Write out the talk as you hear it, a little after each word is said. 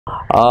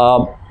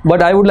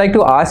But I would like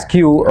to ask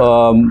you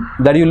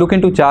that you look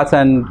into charts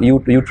and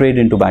you trade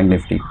into Bank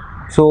Nifty.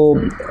 So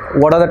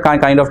what are the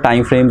kind of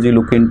time frames you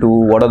look into?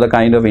 What are the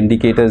kind of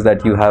indicators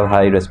that you have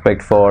high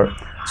respect for?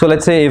 So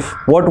let's say,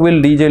 what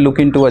will DJ look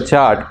into a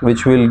chart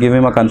which will give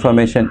him a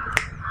confirmation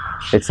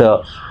it's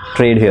a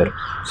trade here?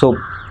 So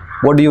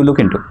what do you look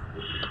into?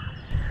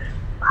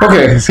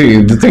 Okay,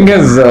 see, the thing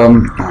is,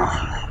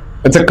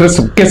 it's a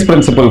KISS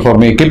principle for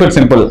me. Keep it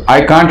simple.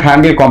 I can't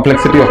handle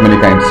complexity of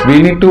many kinds.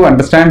 We need to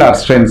understand our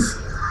strengths,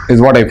 is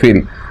what I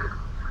feel.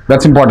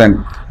 That's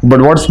important.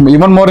 But what's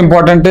even more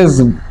important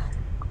is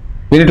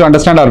we need to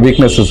understand our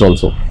weaknesses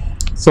also.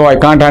 So I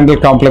can't handle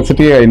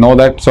complexity, I know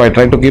that. So I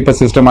try to keep a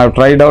system. I've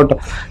tried out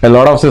a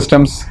lot of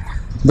systems.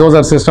 Those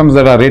are systems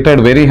that are rated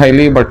very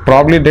highly, but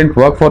probably didn't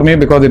work for me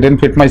because it didn't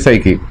fit my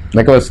psyche,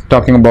 like I was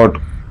talking about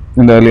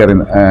in the earlier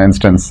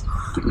instance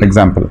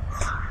example.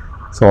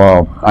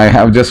 So I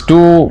have just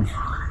two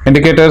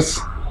indicators.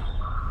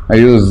 I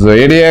use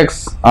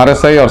ADX,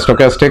 RSI or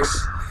stochastics,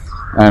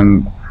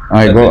 and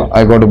I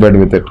go to bed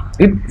with it.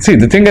 See,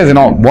 the thing is,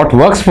 what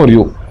works for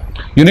you.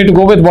 You need to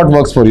go with what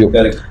works for you.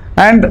 Correct.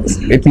 And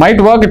it might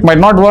work, it might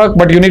not work,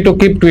 but you need to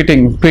keep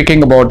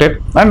tweaking about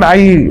it. And I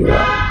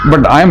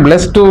am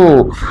blessed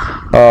to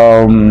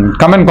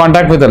come in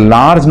contact with a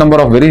large number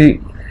of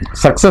very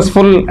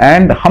successful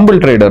and humble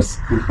traders.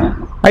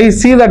 I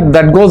see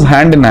that goes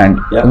hand in hand.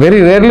 Yeah.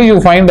 Very rarely you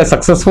find a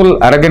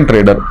successful arrogant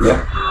trader.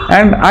 Yeah.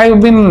 And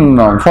I've been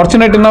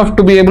fortunate enough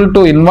to be able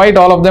to invite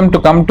all of them to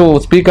come to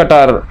speak at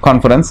our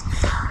conference,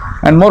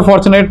 and more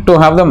fortunate to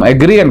have them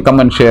agree and come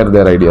and share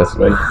their ideas.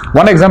 Right.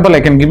 One example I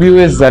can give you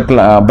is at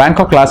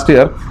Bangkok last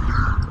year,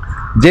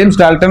 James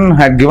Dalton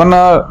had given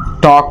a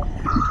talk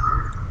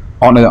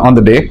on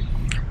the day,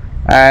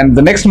 and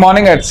the next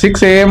morning at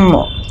 6 a.m.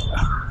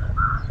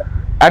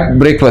 at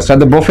breakfast at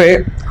the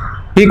buffet,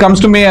 he comes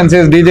to me and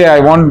says, DJ,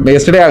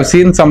 yesterday I've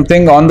seen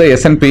something on the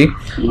S&P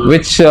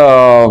which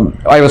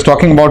I was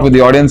talking about with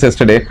the audience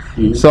yesterday.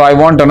 So I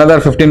want another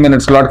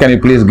 15-minute slot, can you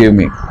please give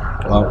me?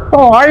 Wow.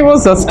 Oh, I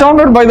was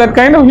astounded by that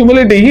kind of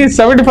humility. He is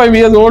 75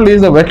 years old, he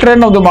is a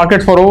veteran of the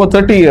market for over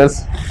 30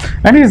 years,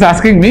 and he is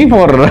asking me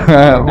for, for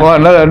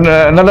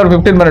another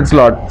 15-minute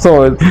slot.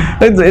 So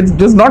it's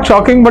just not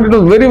shocking, but it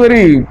was very,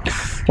 very,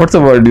 what's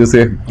the word you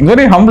say?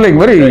 Very humbling,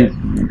 very,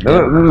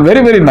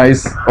 very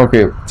nice.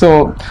 Okay,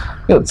 so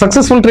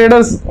successful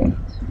traders,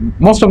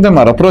 most of them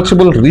are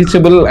approachable,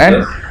 reachable,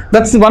 and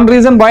that's one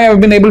reason why I've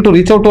been able to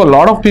reach out to a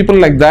lot of people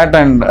like that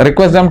and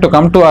request them to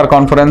come to our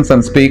conference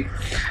and speak.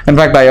 In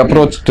fact, I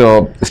approached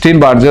Brett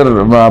Steenbarger,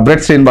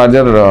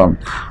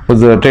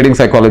 who's a trading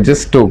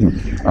psychologist, to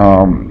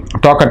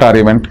talk at our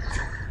event,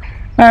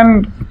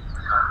 and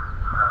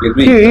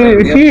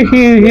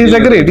he's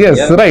agreed. Yes,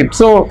 yeah. Right.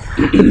 So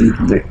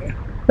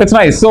it's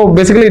nice. So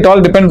basically, it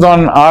all depends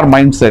on our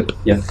mindset.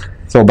 Yes.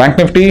 So Bank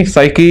Nifty,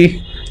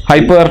 Psyche,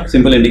 Hyper.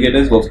 Simple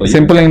indicators work for you.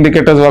 Simple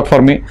indicators work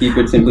for me. Keep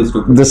it simple,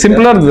 stupid. The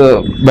simpler,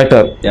 the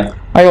better. Yeah.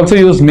 I also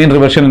use mean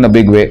reversion in a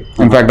big way.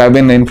 In fact, I've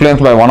been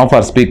influenced by one of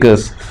our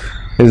speakers.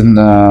 He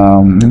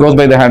goes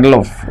by the handle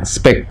of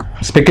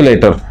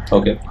Speculator.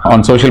 Okay.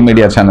 On social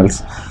media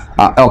channels.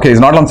 Okay, he's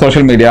not on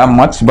social media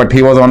much, but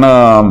he was on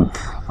a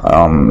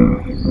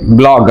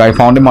blog. I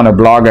found him on a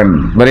blog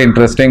and very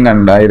interesting,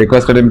 and I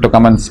requested him to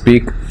come and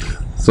speak.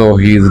 So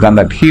he's done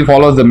that. He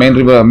follows the mean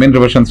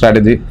reversion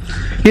strategy.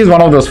 He's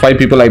one of those 5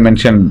 people I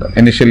mentioned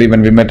initially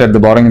when we met at the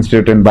Boring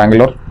Institute in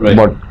Bangalore, right,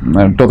 about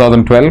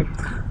 2012,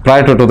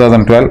 prior to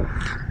 2012.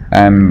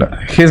 And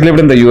he's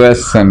lived in the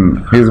US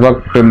and he's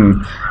worked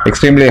in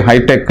extremely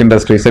high-tech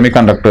industry,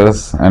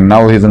 semiconductors, and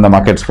now he's in the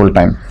markets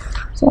full-time.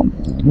 So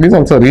he's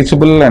also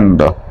reachable,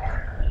 and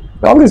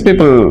all these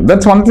people,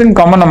 that's one thing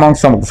common among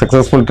some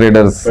successful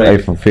traders,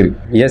 right, I feel.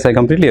 Yes, I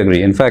completely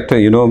agree. In fact,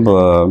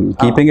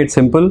 keeping it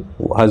simple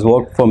has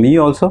worked for me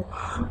also.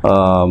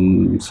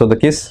 So the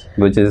KISS,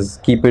 which is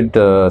keep it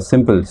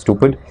simple,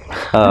 stupid,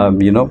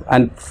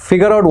 and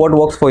figure out what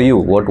works for you.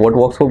 What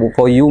works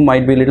for you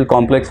might be a little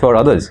complex for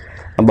others.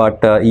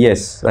 But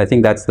yes, I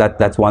think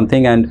that's one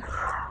thing. And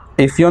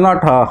if you're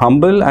not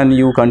humble and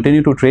you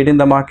continue to trade in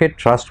the market,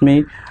 trust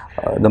me,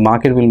 the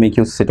market will make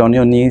you sit on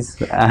your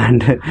knees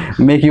and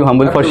make you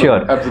humble. Absolutely, for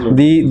sure.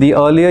 Absolutely. The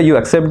earlier you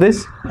accept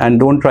this and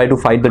don't try to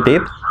fight the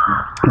tape,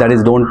 that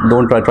is,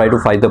 don't try to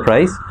fight the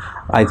price,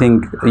 I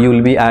think you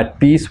will be at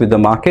peace with the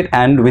market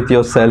and with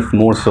yourself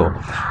more so.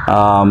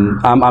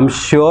 I'm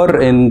sure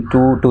in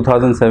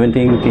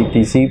 2017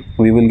 TTC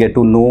we will get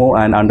to know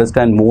and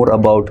understand more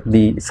about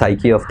the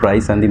psyche of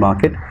price and the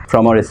market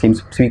from our esteemed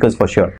speakers for sure.